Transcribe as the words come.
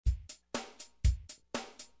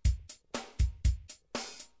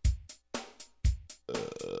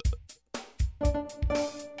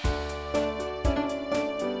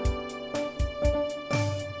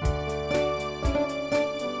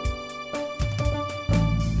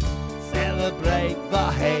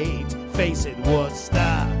hate. Face it,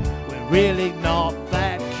 Wustah, we're really not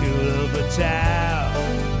that cool of a town.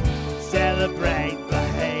 Celebrate the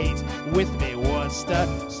hate with me, Wustah.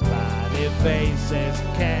 Smiley faces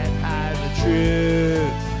can't hide the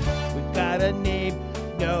truth. We got a name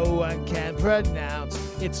no one can pronounce.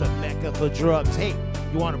 It's a mecca for drugs. Hey,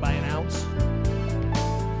 you want to buy an ounce?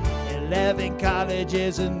 11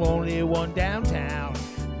 colleges and only one downtown.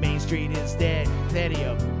 Main Street is dead, plenty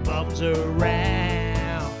of bums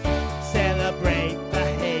around. Celebrate the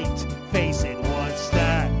hate, face it,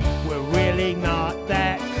 Wustah, we're really not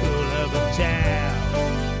that cool of a town.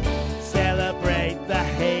 Celebrate the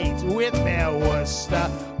hate with me, Wustah,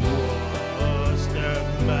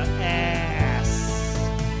 Worstever my ass.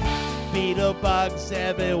 Beetle bugs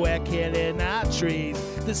everywhere killing our trees.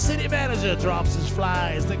 The city manager drops his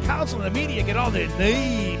flies. The council and the media get on their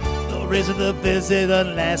knees. No reason to visit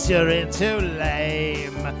unless you're into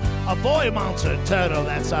lame. A boy monster turtle,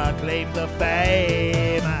 that's our claim to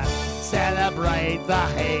fame. Celebrate the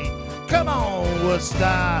hate. Come on,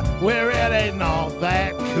 Wustah, we're really not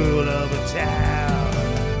that cool of a town.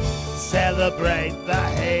 Celebrate the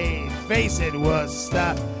hate. Face it,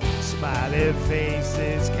 Wustah. Smiley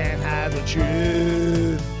faces can't hide the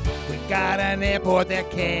truth. We got an airport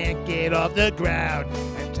that can't get off the ground,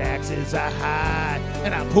 and taxes are high,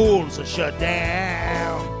 and our pools are shut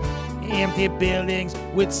down. Empty buildings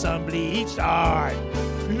with some bleached art.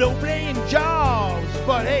 Low-paying jobs,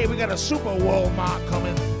 but hey, we got a super Walmart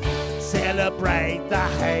coming. Celebrate the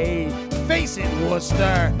hate. Face it,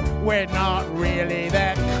 Wustah, we're not really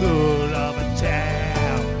that cool of a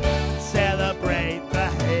town. Celebrate the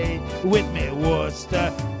hate with me,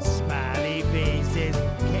 Wustah. Smiley faces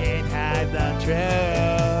can't hide the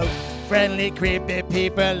truth. Friendly, creepy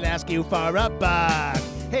people ask you for a buck.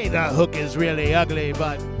 Hey, the hook is really ugly,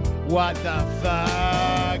 but what the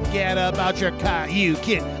fuck? Get about your car, you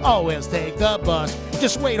can always take the bus.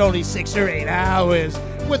 Just wait only 6 or 8 hours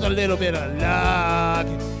with a little bit of luck.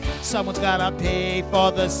 Someone's gotta pay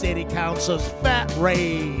for the city council's fat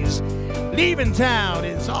raise. Leaving town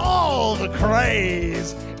is all the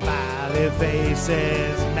craze. Smiley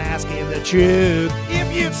faces masking the truth.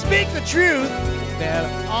 If you speak the truth, they'll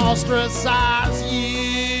ostracize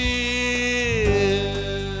you.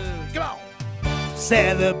 Come on.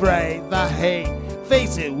 Celebrate the hate.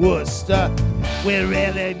 Face it, Wustah, we're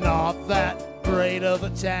really not that great of a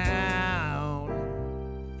town.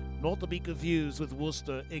 Not to be confused with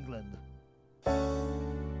Worcester, England.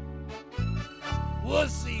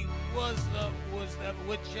 Wussy, Wustah, Worstever,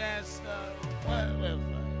 Winchester, whatever.